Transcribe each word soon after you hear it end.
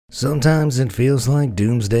Sometimes it feels like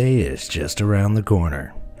doomsday is just around the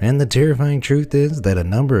corner, and the terrifying truth is that a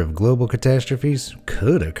number of global catastrophes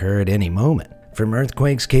could occur at any moment. From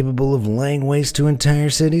earthquakes capable of laying waste to entire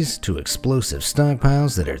cities, to explosive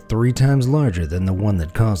stockpiles that are 3 times larger than the one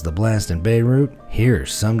that caused the blast in Beirut, here are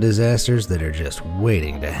some disasters that are just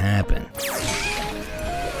waiting to happen.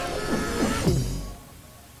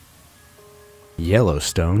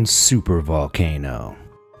 Yellowstone supervolcano.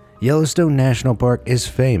 Yellowstone National Park is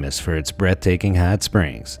famous for its breathtaking hot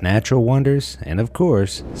springs, natural wonders, and of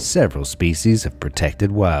course, several species of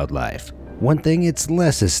protected wildlife. One thing it's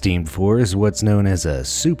less esteemed for is what's known as a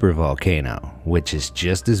supervolcano, which is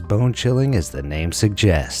just as bone-chilling as the name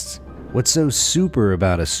suggests. What's so super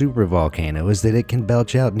about a supervolcano is that it can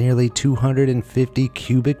belch out nearly 250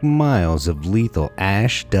 cubic miles of lethal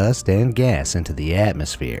ash, dust, and gas into the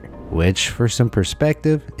atmosphere, which, for some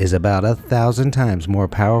perspective, is about 1,000 times more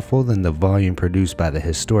powerful than the volume produced by the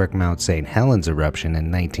historic Mount St. Helens eruption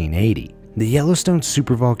in 1980. The Yellowstone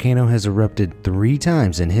supervolcano has erupted 3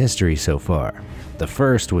 times in history so far. The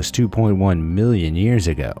first was 2.1 million years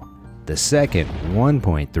ago. The second,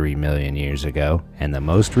 1.3 million years ago, and the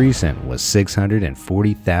most recent was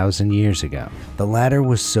 640,000 years ago. The latter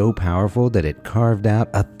was so powerful that it carved out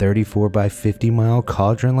a 34 by 50 mile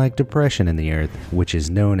cauldron-like depression in the earth, which is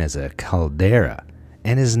known as a caldera,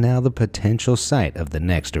 and is now the potential site of the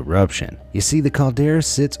next eruption. You see, the caldera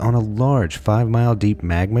sits on a large 5-mile deep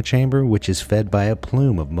magma chamber which is fed by a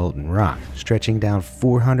plume of molten rock, stretching down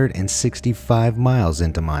 465 miles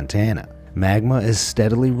into Montana. Magma is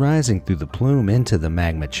steadily rising through the plume into the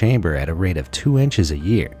magma chamber at a rate of 2 inches a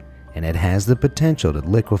year, and it has the potential to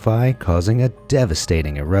liquefy, causing a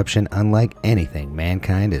devastating eruption unlike anything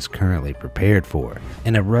mankind is currently prepared for.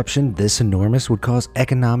 An eruption this enormous would cause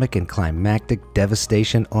economic and climatic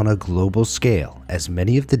devastation on a global scale, as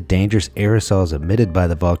many of the dangerous aerosols emitted by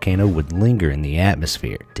the volcano would linger in the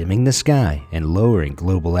atmosphere, dimming the sky and lowering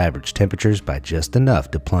global average temperatures by just enough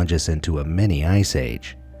to plunge us into a mini ice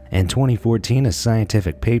age. In 2014, a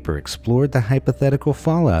scientific paper explored the hypothetical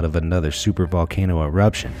fallout of another supervolcano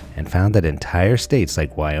eruption and found that entire states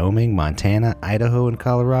like Wyoming, Montana, Idaho, and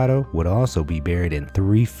Colorado would also be buried in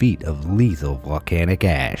 3 feet of lethal volcanic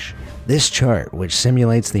ash. This chart, which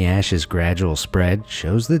simulates the ash's gradual spread,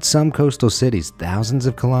 shows that some coastal cities thousands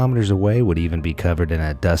of kilometers away would even be covered in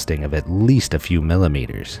a dusting of at least a few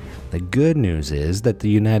millimeters. The good news is that the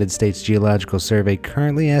United States Geological Survey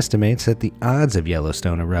currently estimates that the odds of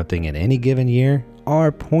Yellowstone erupting in any given year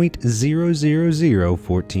are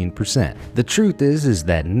 0.00014%. The truth is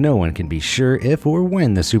that no one can be sure if or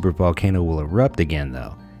when the supervolcano will erupt again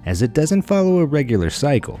though, as it doesn't follow a regular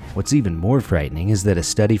cycle. What's even more frightening is that a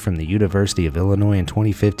study from the University of Illinois in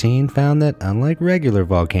 2015 found that unlike regular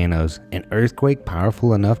volcanoes, an earthquake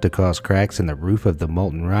powerful enough to cause cracks in the roof of the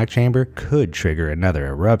molten rock chamber could trigger another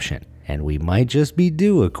eruption, and we might just be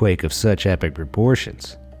due a quake of such epic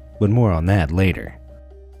proportions. But more on that later.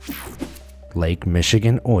 Lake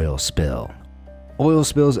Michigan oil spill. Oil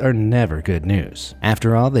spills are never good news.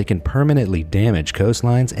 After all, they can permanently damage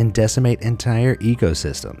coastlines and decimate entire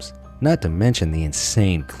ecosystems, not to mention the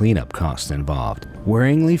insane cleanup costs involved.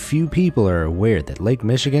 Worryingly few people are aware that Lake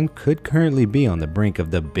Michigan could currently be on the brink of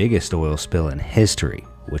the biggest oil spill in history,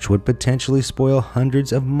 which would potentially spoil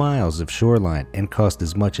hundreds of miles of shoreline and cost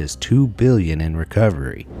as much as $2 billion in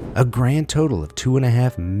recovery. A grand total of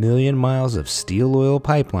 2.5 million miles of steel oil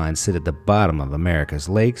pipelines sit at the bottom of America's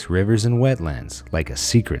lakes, rivers, and wetlands like a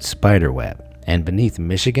secret spider web. And beneath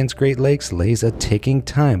Michigan's Great Lakes lays a ticking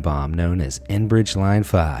time bomb known as Enbridge Line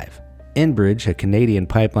 5. Enbridge, a Canadian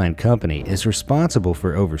pipeline company, is responsible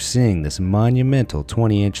for overseeing this monumental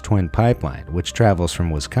 20-inch twin pipeline, which travels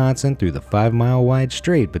from Wisconsin through the 5-mile wide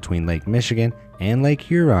strait between Lake Michigan and Lake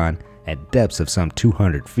Huron at depths of some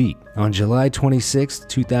 200 feet. On July 26,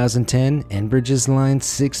 2010, Enbridge's Line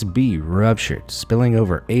 6B ruptured, spilling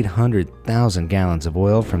over 800,000 gallons of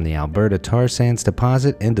oil from the Alberta tar sands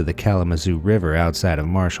deposit into the Kalamazoo River outside of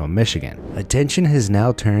Marshall, Michigan. Attention has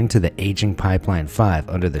now turned to the aging Pipeline 5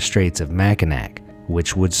 under the Straits of Mackinac,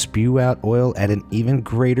 which would spew out oil at an even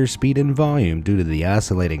greater speed and volume due to the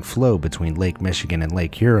oscillating flow between Lake Michigan and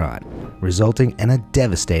Lake Huron, resulting in a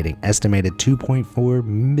devastating estimated 2.4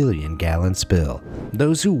 million gallon spill.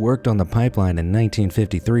 Those who worked on the pipeline in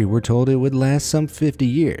 1953 were told it would last some 50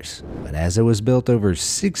 years, but as it was built over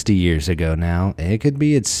 60 years ago now, it could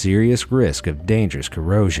be at serious risk of dangerous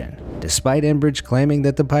corrosion. Despite Enbridge claiming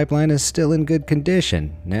that the pipeline is still in good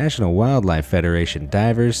condition, National Wildlife Federation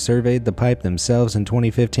divers surveyed the pipe themselves in in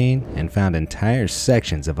 2015 and found entire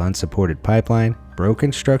sections of unsupported pipeline,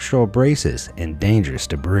 broken structural braces, and dangerous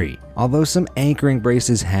debris. Although some anchoring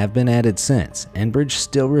braces have been added since, Enbridge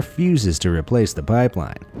still refuses to replace the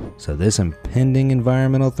pipeline. So this impending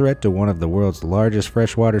environmental threat to one of the world's largest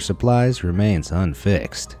freshwater supplies remains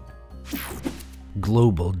unfixed.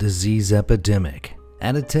 Global disease epidemic.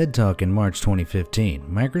 At a TED Talk in March 2015,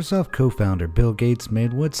 Microsoft co-founder Bill Gates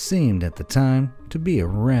made what seemed at the time to be a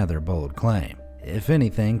rather bold claim. If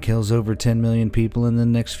anything kills over 10 million people in the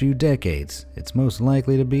next few decades, it's most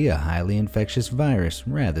likely to be a highly infectious virus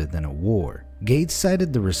rather than a war. Gates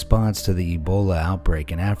cited the response to the Ebola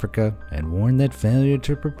outbreak in Africa and warned that failure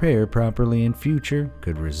to prepare properly in future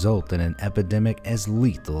could result in an epidemic as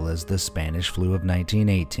lethal as the Spanish flu of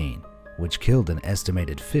 1918. Which killed an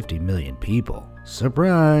estimated 50 million people.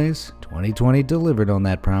 Surprise! 2020 delivered on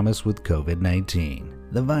that promise with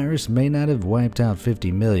COVID-19. The virus may not have wiped out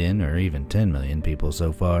 50 million or even 10 million people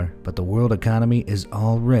so far, but the world economy is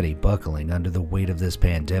already buckling under the weight of this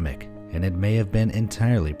pandemic, and it may have been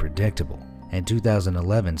entirely predictable. In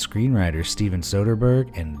 2011, screenwriter Steven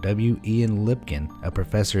Soderbergh and W. Ian Lipkin, a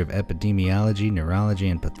professor of epidemiology, neurology,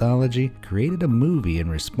 and pathology, created a movie in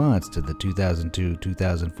response to the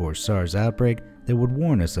 2002-2004 SARS outbreak that would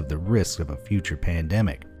warn us of the risks of a future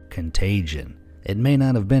pandemic, Contagion. It may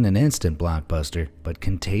not have been an instant blockbuster, but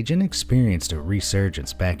Contagion experienced a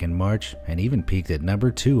resurgence back in March and even peaked at number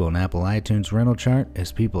 2 on Apple iTunes rental chart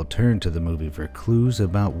as people turned to the movie for clues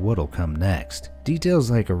about what'll come next. Details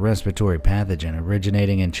like a respiratory pathogen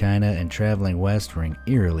originating in China and traveling west ring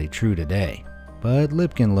eerily true today. But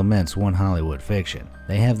Lipkin laments one Hollywood fiction.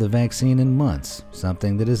 They have the vaccine in months,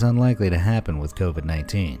 something that is unlikely to happen with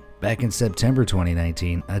COVID-19. Back in September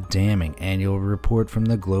 2019, a damning annual report from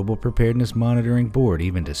the Global Preparedness Monitoring Board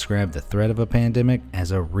even described the threat of a pandemic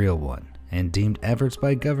as a real one, and deemed efforts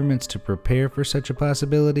by governments to prepare for such a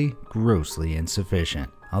possibility grossly insufficient.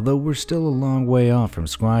 Although we're still a long way off from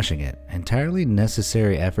squashing it, entirely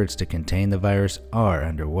necessary efforts to contain the virus are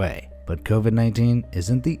underway. But COVID-19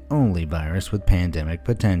 isn't the only virus with pandemic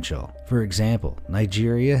potential. For example,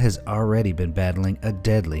 Nigeria has already been battling a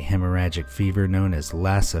deadly hemorrhagic fever known as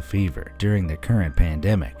Lassa fever during the current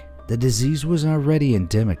pandemic. The disease was already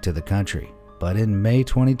endemic to the country, but in May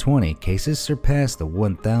 2020, cases surpassed the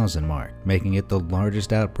 1,000 mark, making it the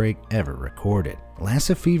largest outbreak ever recorded.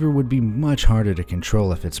 Lassa fever would be much harder to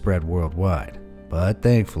control if it spread worldwide. But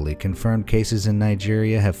thankfully, confirmed cases in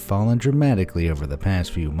Nigeria have fallen dramatically over the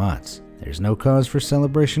past few months. There's no cause for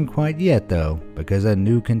celebration quite yet though, because a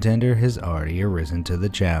new contender has already arisen to the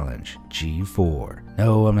challenge, G4.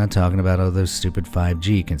 No, I'm not talking about all those stupid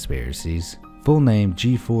 5G conspiracies. Full name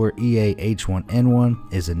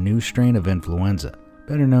G4EA-H1N1 is a new strain of influenza,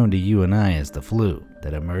 better known to you and I as the flu,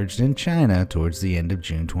 that emerged in China towards the end of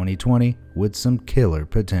June 2020 with some killer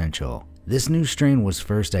potential. This new strain was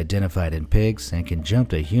first identified in pigs and can jump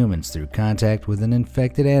to humans through contact with an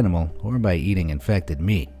infected animal or by eating infected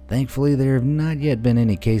meat. Thankfully, there have not yet been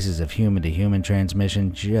any cases of human-to-human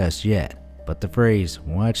transmission just yet, but the phrase,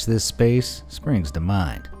 "watch this space," springs to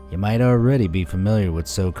mind. You might already be familiar with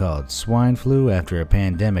so-called swine flu after a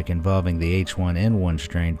pandemic involving the H1N1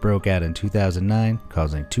 strain broke out in 2009,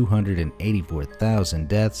 causing 284,000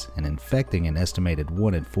 deaths and infecting an estimated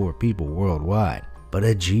 1 in 4 people worldwide. But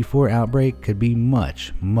a G4 outbreak could be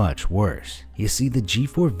much, much worse. You see, the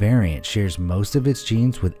G4 variant shares most of its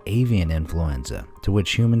genes with avian influenza, to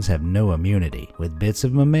which humans have no immunity, with bits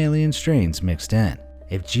of mammalian strains mixed in.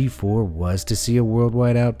 If G4 was to see a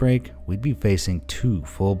worldwide outbreak, we'd be facing 2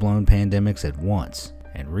 full-blown pandemics at once,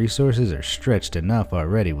 and resources are stretched enough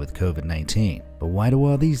already with COVID-19. But why do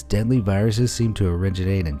all these deadly viruses seem to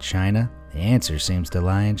originate in China? The answer seems to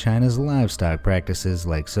lie in China's livestock practices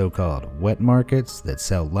like so-called wet markets that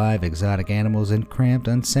sell live exotic animals in cramped,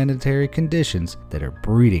 unsanitary conditions that are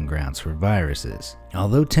breeding grounds for viruses.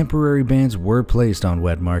 Although temporary bans were placed on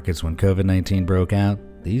wet markets when COVID-19 broke out,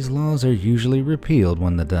 these laws are usually repealed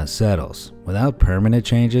when the dust settles. Without permanent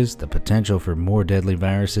changes, the potential for more deadly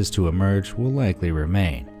viruses to emerge will likely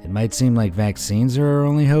remain. It might seem like vaccines are our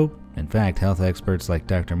only hope. In fact, health experts like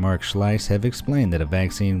Dr. Mark Schleiss have explained that a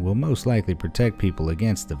vaccine will most likely protect people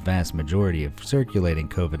against the vast majority of circulating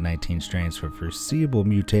COVID-19 strains for foreseeable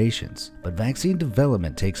mutations. But vaccine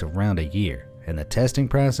development takes around a year, and the testing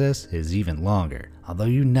process is even longer. Although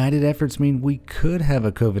united efforts mean we could have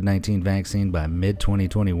a COVID-19 vaccine by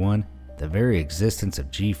mid-2021, the very existence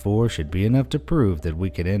of G4 should be enough to prove that we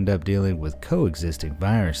could end up dealing with coexisting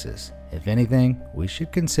viruses. If anything, we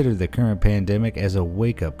should consider the current pandemic as a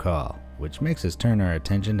wake-up call, which makes us turn our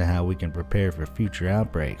attention to how we can prepare for future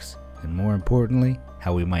outbreaks, and more importantly,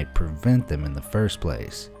 how we might prevent them in the first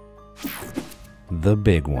place. the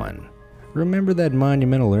big one. Remember that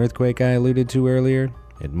monumental earthquake I alluded to earlier?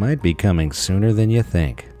 It might be coming sooner than you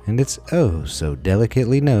think, and it's oh so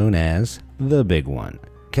delicately known as the big one.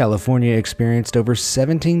 California experienced over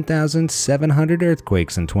 17,700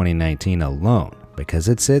 earthquakes in 2019 alone because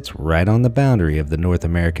it sits right on the boundary of the North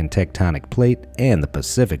American tectonic plate and the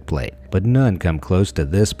Pacific plate, but none come close to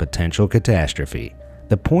this potential catastrophe.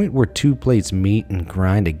 The point where two plates meet and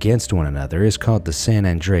grind against one another is called the San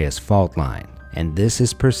Andreas Fault Line, and this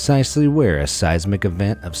is precisely where a seismic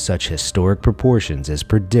event of such historic proportions is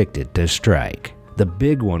predicted to strike. The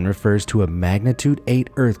big one refers to a magnitude 8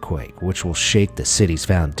 earthquake which will shake the city's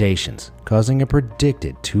foundations, causing a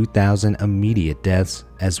predicted 2,000 immediate deaths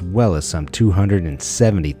as well as some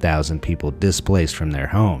 270,000 people displaced from their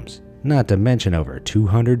homes, not to mention over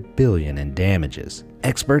 $200 billion in damages.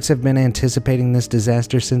 Experts have been anticipating this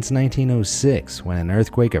disaster since 1906, when an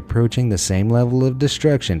earthquake approaching the same level of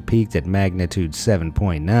destruction peaked at magnitude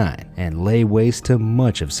 7.9 and lay waste to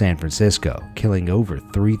much of San Francisco, killing over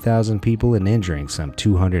 3,000 people and injuring some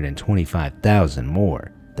 225,000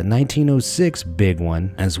 more. The 1906 big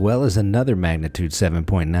one, as well as another magnitude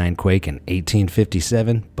 7.9 quake in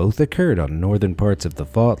 1857, both occurred on northern parts of the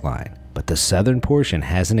fault line, but the southern portion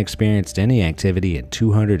hasn't experienced any activity in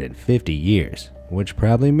 250 years. Which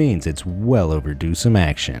probably means it's well overdue some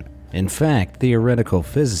action. In fact, theoretical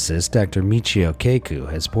physicist Dr. Michio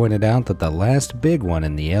Kaku has pointed out that the last big one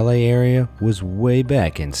in the LA area was way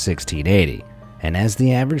back in 1680, and as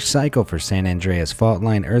the average cycle for San Andreas fault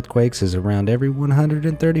line earthquakes is around every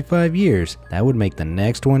 135 years, that would make the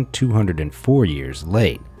next one 204 years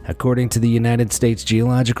late. According to the United States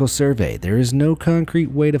Geological Survey, there is no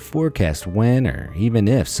concrete way to forecast when or even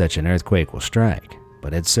if such an earthquake will strike,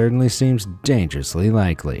 but it certainly seems dangerously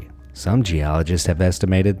likely. Some geologists have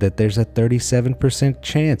estimated that there's a 37%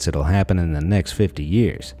 chance it'll happen in the next 50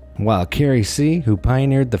 years, while Carrie C., who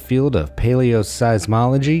pioneered the field of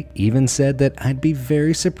paleoseismology, even said that I'd be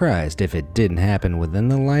very surprised if it didn't happen within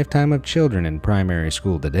the lifetime of children in primary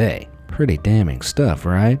school today. Pretty damning stuff,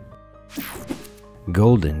 right?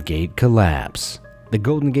 Golden Gate Collapse. The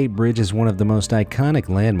Golden Gate Bridge is one of the most iconic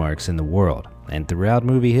landmarks in the world, and throughout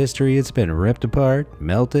movie history it's been ripped apart,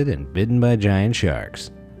 melted, and bitten by giant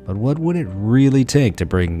sharks. But what would it really take to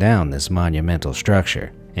bring down this monumental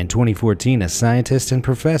structure? In 2014, a scientist and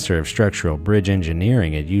professor of structural bridge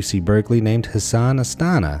engineering at UC Berkeley named Hassan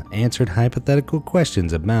Astana answered hypothetical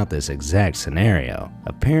questions about this exact scenario.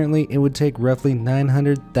 Apparently, it would take roughly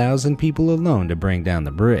 900,000 people alone to bring down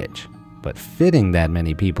the bridge, but fitting that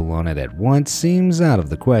many people on it at once seems out of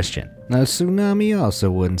the question. A tsunami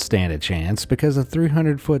also wouldn't stand a chance because a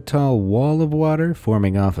 300-foot tall wall of water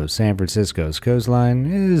forming off of San Francisco's coastline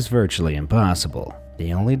is virtually impossible.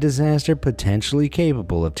 The only disaster potentially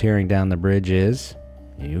capable of tearing down the bridge is,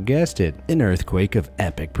 you guessed it, an earthquake of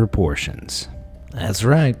epic proportions. That's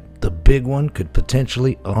right, the big one could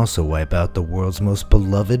potentially also wipe out the world's most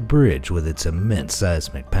beloved bridge with its immense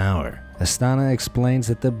seismic power. Astana explains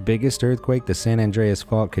that the biggest earthquake the San Andreas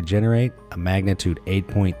Fault could generate, a magnitude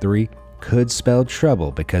 8.3, could spell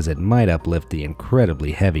trouble because it might uplift the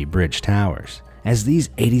incredibly heavy bridge towers. As these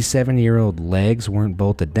 87-year-old legs weren't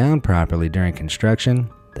bolted down properly during construction,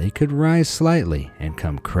 they could rise slightly and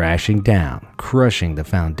come crashing down, crushing the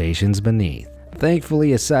foundations beneath.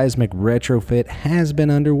 Thankfully, a seismic retrofit has been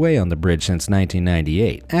underway on the bridge since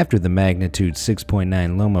 1998, after the magnitude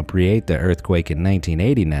 6.9 Loma Prieta earthquake in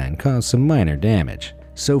 1989 caused some minor damage.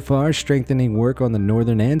 So far, strengthening work on the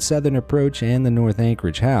northern and southern approach and the North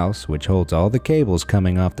Anchorage House, which holds all the cables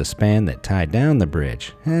coming off the span that tie down the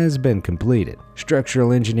bridge, has been completed.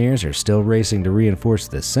 Structural engineers are still racing to reinforce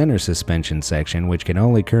the center suspension section, which can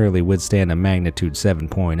only currently withstand a magnitude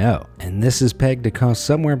 7.0, and this is pegged to cost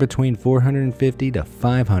somewhere between $450 to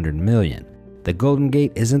 $500 million. The Golden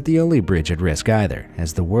Gate isn't the only bridge at risk either,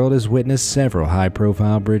 as the world has witnessed several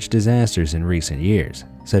high-profile bridge disasters in recent years,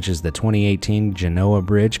 such as the 2018 Genoa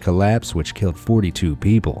Bridge collapse, which killed 42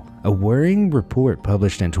 people. A worrying report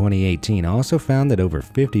published in 2018 also found that over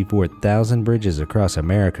 54,000 bridges across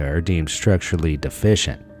America are deemed structurally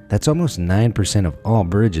deficient. That's almost 9% of all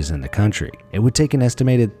bridges in the country. It would take an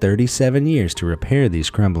estimated 37 years to repair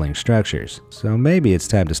these crumbling structures, so maybe it's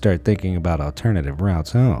time to start thinking about alternative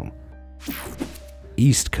routes home.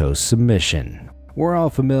 East Coast Submission. We're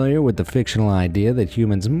all familiar with the fictional idea that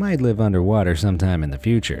humans might live underwater sometime in the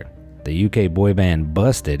future. The UK boy band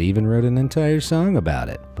Busted even wrote an entire song about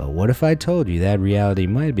it. But what if I told you that reality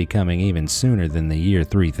might be coming even sooner than the year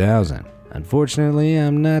 3000? Unfortunately,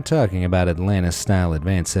 I'm not talking about Atlantis-style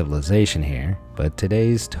advanced civilization here, but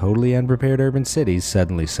today's totally unprepared urban cities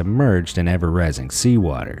suddenly submerged in ever-rising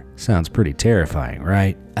seawater. Sounds pretty terrifying,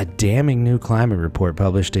 right? A damning new climate report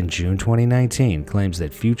published in June 2019 claims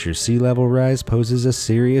that future sea level rise poses a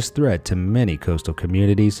serious threat to many coastal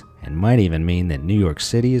communities and might even mean that New York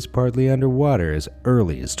City is partly underwater as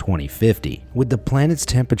early as 2050. With the planet's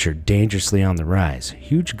temperature dangerously on the rise,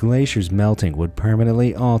 huge glaciers melting would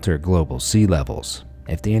permanently alter global sea levels.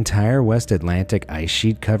 If the entire West Atlantic ice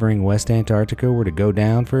sheet covering West Antarctica were to go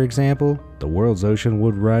down, for example, the world's ocean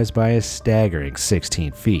would rise by a staggering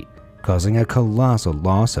 16 feet, causing a colossal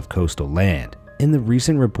loss of coastal land. In the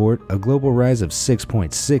recent report, a global rise of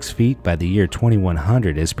 6.6 feet by the year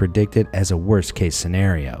 2100 is predicted as a worst-case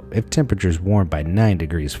scenario if temperatures warm by 9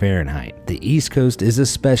 degrees Fahrenheit. The East Coast is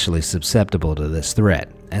especially susceptible to this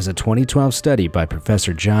threat, as a 2012 study by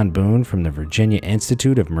Professor John Boone from the Virginia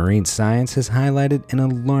Institute of Marine Science has highlighted an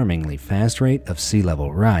alarmingly fast rate of sea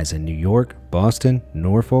level rise in New York, Boston,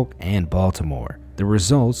 Norfolk, and Baltimore. The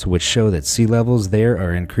results, which show that sea levels there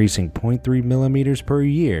are increasing 0.3 millimeters per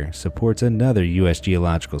year, supports another U.S.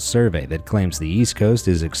 Geological Survey that claims the East Coast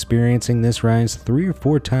is experiencing this rise 3 or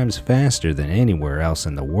 4 times faster than anywhere else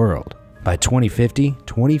in the world. By 2050,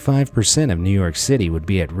 25% of New York City would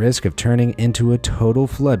be at risk of turning into a total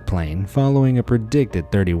floodplain following a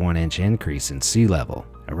predicted 31-inch increase in sea level.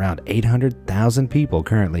 Around 800,000 people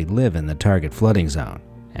currently live in the target flooding zone.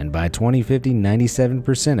 And by 2050,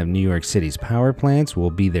 97% of New York City's power plants will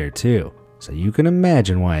be there too. So you can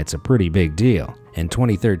imagine why it's a pretty big deal. In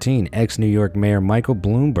 2013, ex-New York Mayor Michael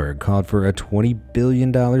Bloomberg called for a $20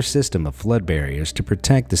 billion system of flood barriers to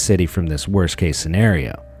protect the city from this worst-case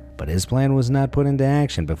scenario. But his plan was not put into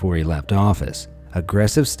action before he left office.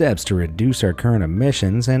 Aggressive steps to reduce our current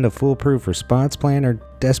emissions and a foolproof response plan are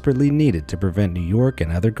desperately needed to prevent New York and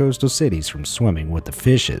other coastal cities from swimming with the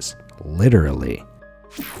fishes. Literally.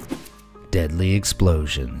 Deadly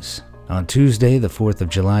explosions. On Tuesday, the 4th of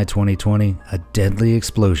July 2020, a deadly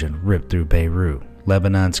explosion ripped through Beirut,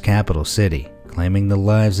 Lebanon's capital city, claiming the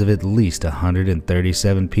lives of at least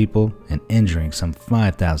 137 people and injuring some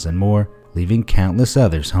 5,000 more, leaving countless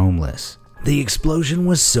others homeless. The explosion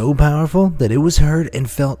was so powerful that it was heard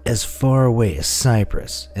and felt as far away as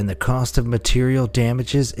Cyprus, and the cost of material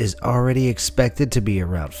damages is already expected to be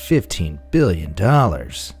around $15 billion.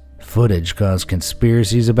 Footage caused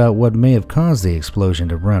conspiracies about what may have caused the explosion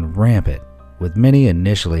to run rampant, with many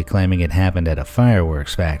initially claiming it happened at a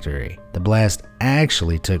fireworks factory. The blast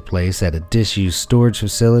actually took place at a disused storage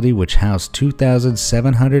facility which housed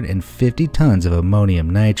 2,750 tons of ammonium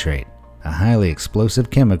nitrate, a highly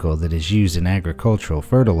explosive chemical that is used in agricultural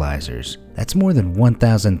fertilizers. That's more than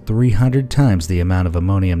 1,300 times the amount of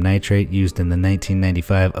ammonium nitrate used in the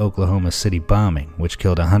 1995 Oklahoma City bombing, which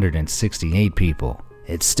killed 168 people.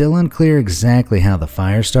 It's still unclear exactly how the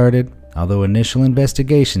fire started, although initial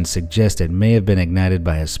investigations suggest it may have been ignited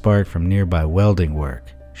by a spark from nearby welding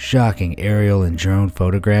work. Shocking aerial and drone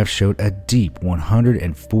photographs showed a deep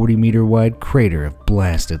 140-meter wide crater of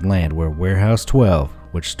blasted land where Warehouse 12,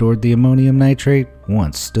 which stored the ammonium nitrate,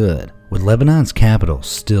 once stood. With Lebanon's capital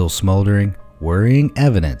still smoldering, worrying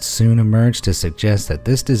evidence soon emerged to suggest that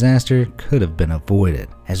this disaster could have been avoided.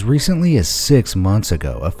 As recently as 6 months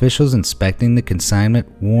ago, officials inspecting the consignment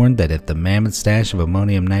warned that if the mammoth stash of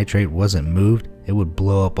ammonium nitrate wasn't moved, it would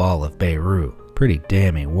blow up all of Beirut. Pretty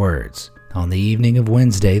damning words. On the evening of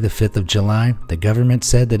Wednesday, the 5th of July, the government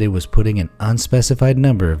said that it was putting an unspecified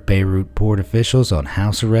number of Beirut port officials on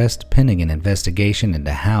house arrest pending an investigation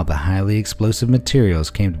into how the highly explosive materials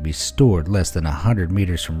came to be stored less than 100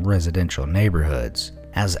 meters from residential neighborhoods.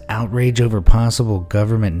 As outrage over possible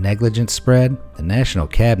government negligence spread, the National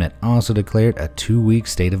Cabinet also declared a 2-week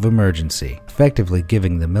state of emergency, effectively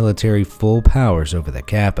giving the military full powers over the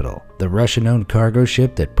capital. The Russian-owned cargo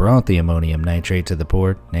ship that brought the ammonium nitrate to the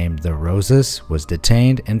port, named the Rosas, was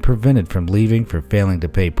detained and prevented from leaving for failing to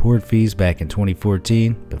pay port fees back in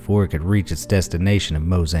 2014 before it could reach its destination of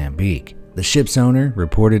Mozambique. The ship's owner,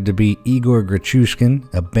 reported to be Igor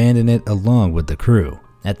Grachushkin, abandoned it along with the crew.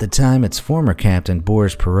 At the time, its former captain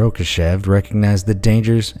Boris Perokashev recognized the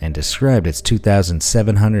dangers and described its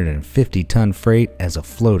 2,750-ton freight as a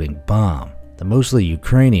floating bomb. The mostly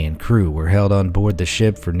Ukrainian crew were held on board the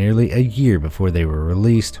ship for nearly a year before they were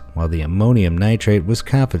released, while the ammonium nitrate was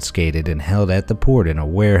confiscated and held at the port in a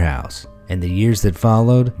warehouse. In the years that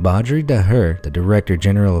followed, Badri Daher, the Director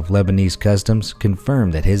General of Lebanese Customs,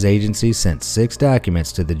 confirmed that his agency sent 6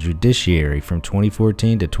 documents to the judiciary from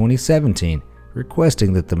 2014 to 2017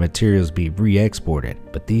 requesting that the materials be re-exported,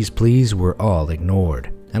 but these pleas were all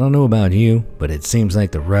ignored. I don't know about you, but it seems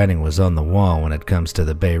like the writing was on the wall when it comes to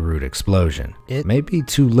the Beirut explosion. It may be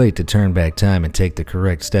too late to turn back time and take the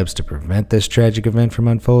correct steps to prevent this tragic event from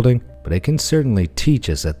unfolding, but it can certainly teach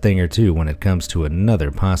us a thing or two when it comes to another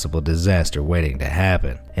possible disaster waiting to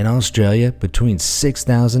happen. In Australia, between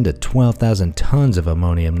 6,000 to 12,000 tons of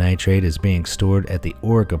ammonium nitrate is being stored at the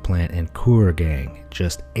Orica plant in Kooragang,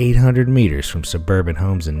 just 800 meters from suburban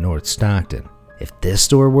homes in North Stockton. If this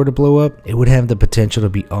store were to blow up, it would have the potential to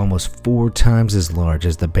be almost 4 times as large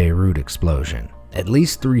as the Beirut explosion. At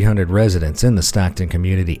least 300 residents in the Stockton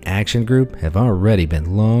Community Action Group have already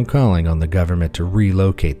been long calling on the government to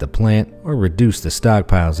relocate the plant or reduce the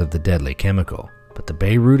stockpiles of the deadly chemical. But the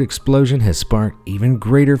Beirut explosion has sparked even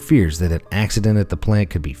greater fears that an accident at the plant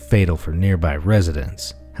could be fatal for nearby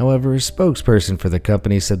residents. However, a spokesperson for the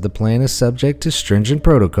company said the plant is subject to stringent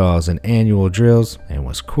protocols and annual drills and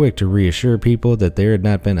was quick to reassure people that there had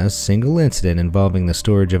not been a single incident involving the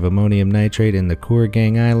storage of ammonium nitrate in the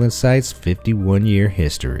Kooragang Island site's 51-year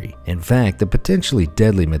history. In fact, the potentially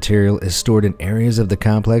deadly material is stored in areas of the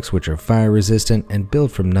complex which are fire resistant and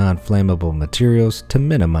built from non-flammable materials to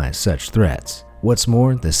minimize such threats. What's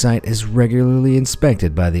more, the site is regularly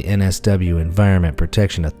inspected by the NSW Environment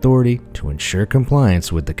Protection Authority to ensure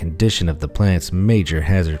compliance with the condition of the plant's major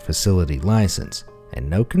hazard facility license, and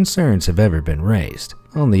no concerns have ever been raised.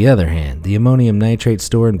 On the other hand, the ammonium nitrate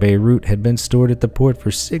store in Beirut had been stored at the port for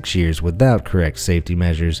 6 years without correct safety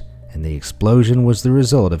measures, and the explosion was the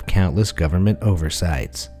result of countless government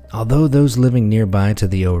oversights. Although those living nearby to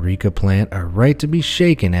the Orica plant are right to be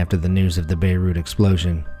shaken after the news of the Beirut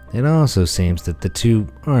explosion, it also seems that the two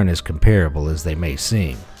aren't as comparable as they may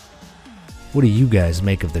seem. What do you guys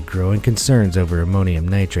make of the growing concerns over ammonium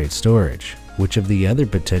nitrate storage? Which of the other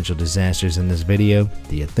potential disasters in this video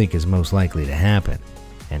do you think is most likely to happen?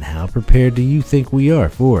 And how prepared do you think we are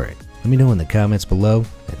for it? Let me know in the comments below,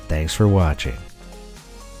 and thanks for watching.